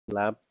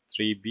Lab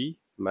 3B,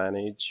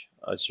 manage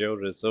Azure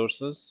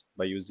resources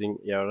by using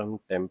ARM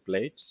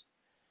templates.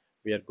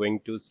 We are going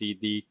to see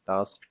the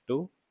task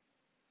 2,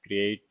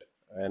 create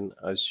an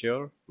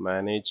Azure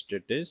managed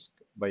disk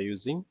by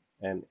using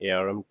an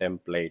ARM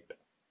template.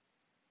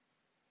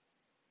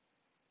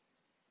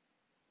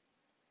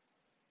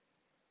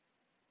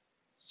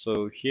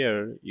 So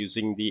here,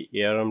 using the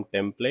ARM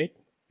template,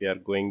 we are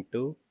going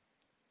to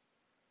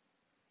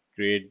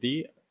create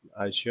the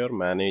Azure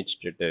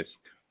managed disk.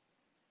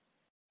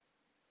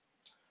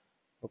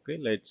 Okay,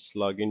 let's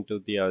log into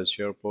the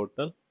Azure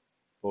portal,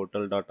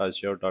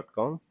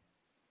 portal.azure.com.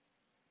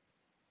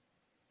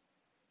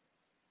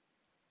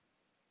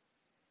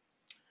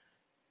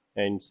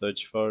 And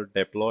search for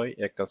deploy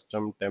a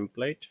custom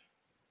template.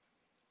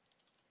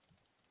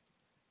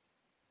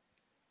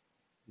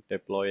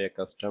 Deploy a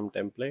custom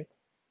template.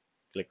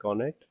 Click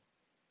on it.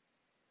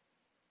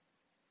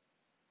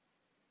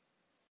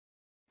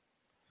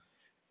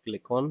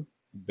 Click on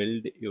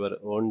build your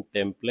own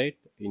template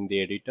in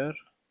the editor.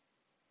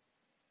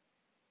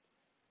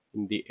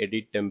 In the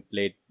edit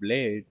template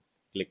blade,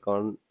 click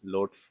on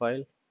load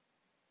file.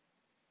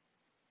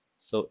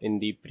 So in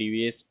the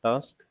previous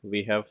task,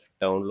 we have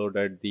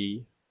downloaded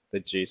the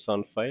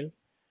JSON file,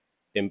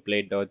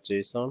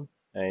 template.json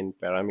and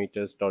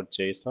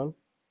parameters.json.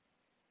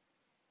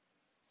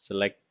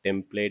 Select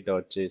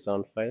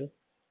template.json file,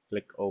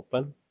 click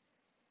open.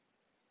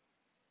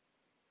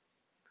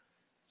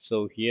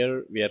 So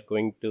here we are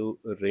going to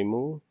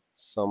remove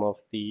some of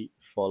the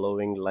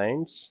following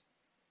lines.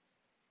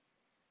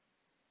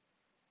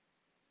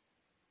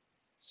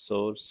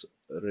 Source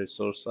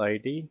resource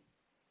ID,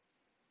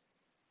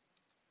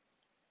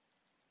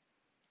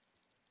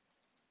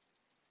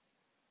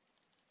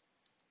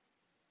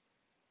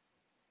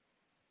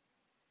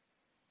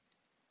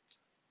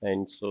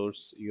 and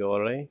source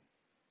URI,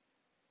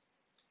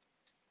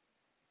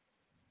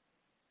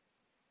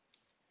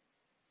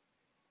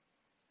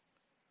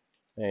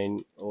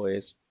 and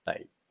OS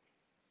type.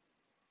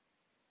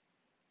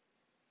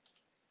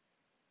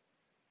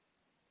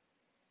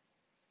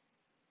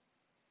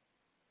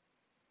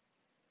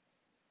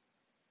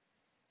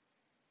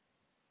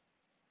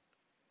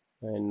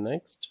 And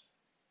next,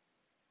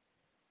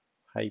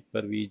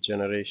 Hyper-V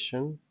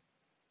generation,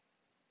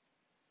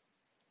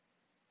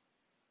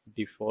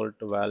 default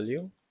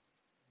value,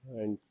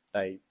 and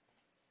type.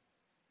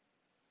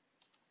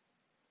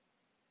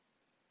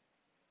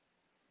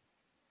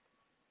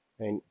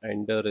 And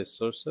under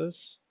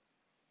resources,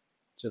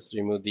 just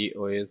remove the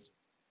OS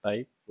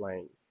type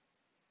line.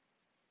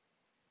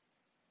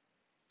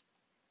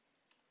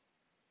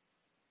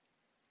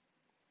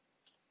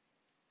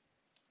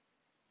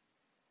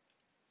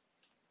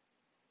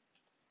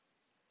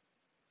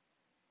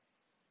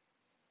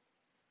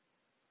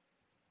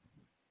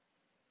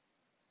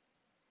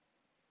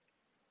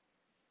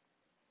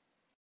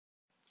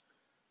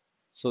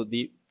 So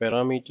the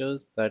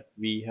parameters that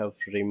we have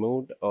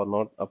removed are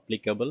not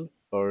applicable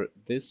for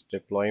this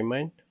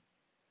deployment.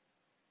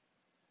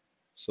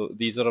 So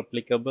these are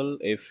applicable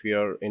if you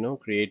are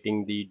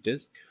creating the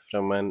disk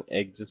from an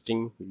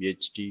existing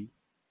VHD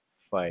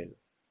file.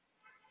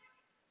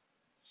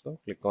 So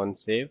click on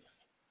save.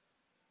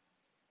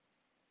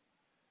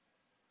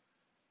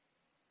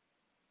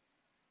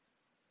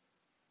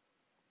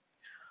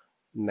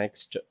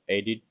 Next,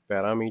 edit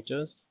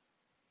parameters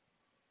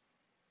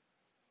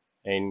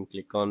and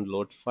click on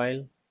load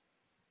file.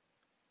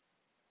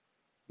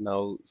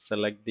 Now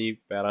select the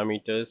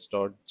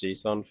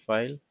parameters.json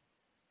file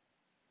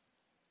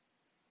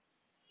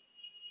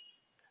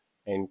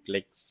and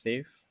click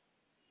save.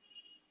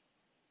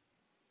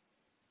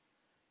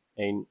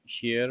 And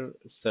here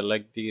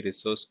select the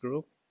resource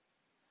group.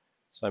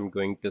 So I'm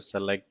going to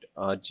select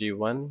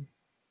RG1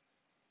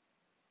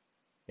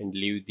 and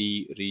leave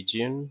the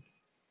region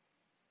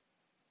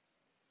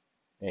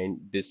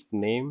and disk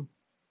name.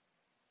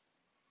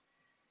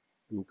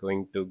 I'm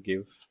going to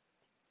give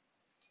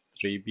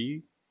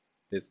 3B,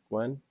 disk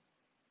 1,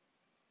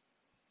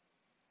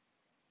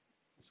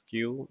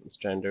 SKU,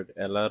 standard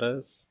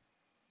LRS,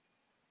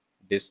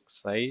 disk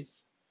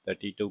size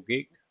 32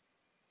 gig,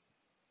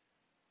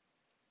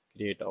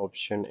 create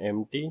option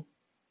empty,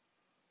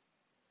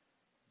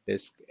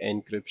 disk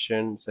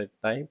encryption set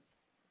type,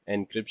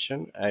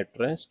 encryption at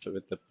rest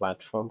with the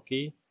platform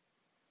key,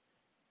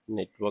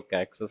 network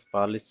access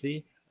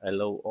policy,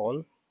 allow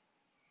all.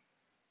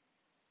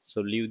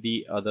 So leave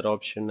the other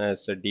option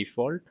as a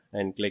default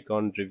and click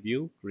on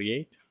review,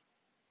 create.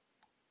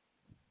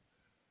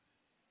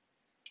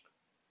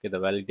 Okay, the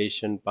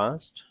validation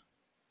passed.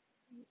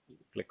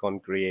 Click on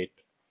create.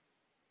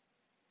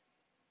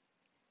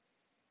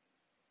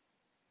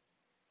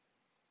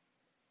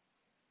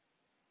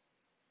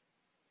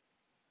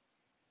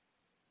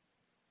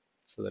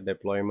 So the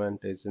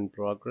deployment is in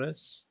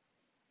progress.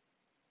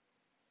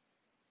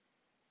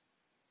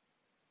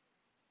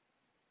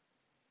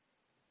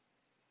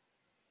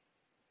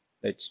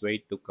 Let's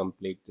wait to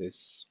complete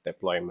this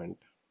deployment.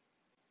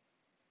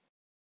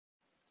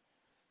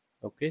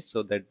 Okay,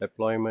 so that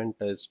deployment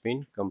has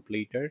been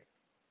completed.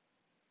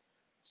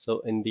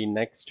 So in the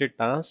next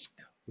task,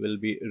 we'll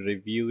be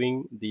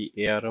reviewing the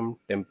ARM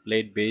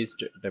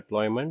template-based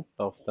deployment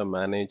of the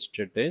managed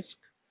disk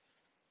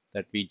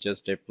that we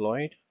just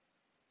deployed.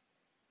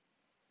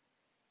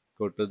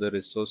 Go to the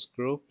resource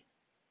group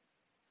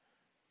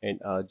in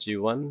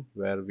RG1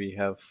 where we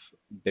have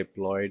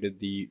deployed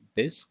the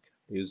disk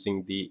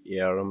using the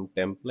ARM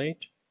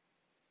template.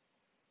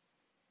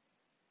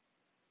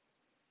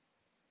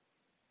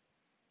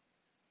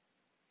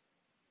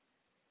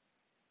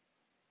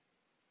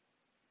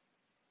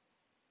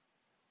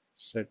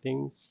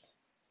 Settings,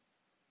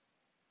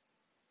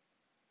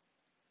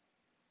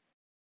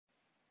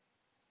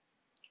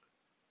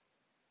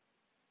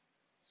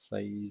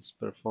 size,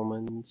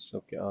 performance,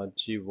 okay,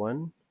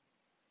 RG1.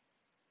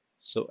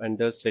 So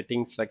under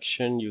settings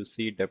section, you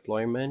see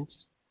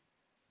deployments,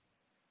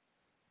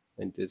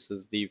 and this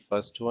is the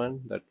first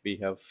one that we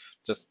have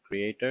just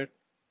created.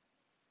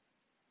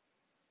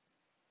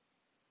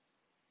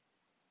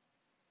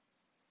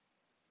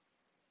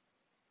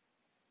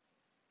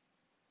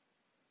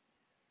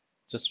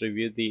 Just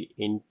review the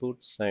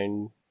inputs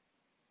and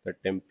the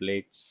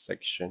templates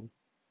section.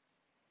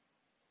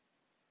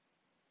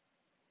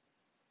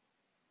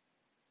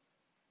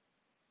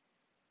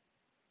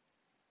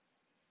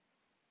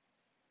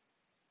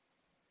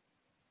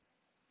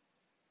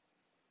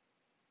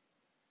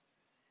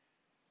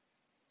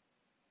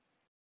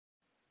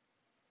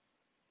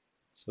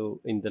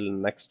 So in the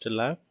next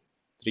lab,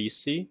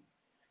 3C,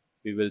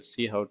 we will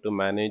see how to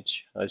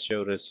manage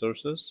Azure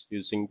resources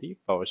using the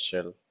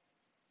PowerShell.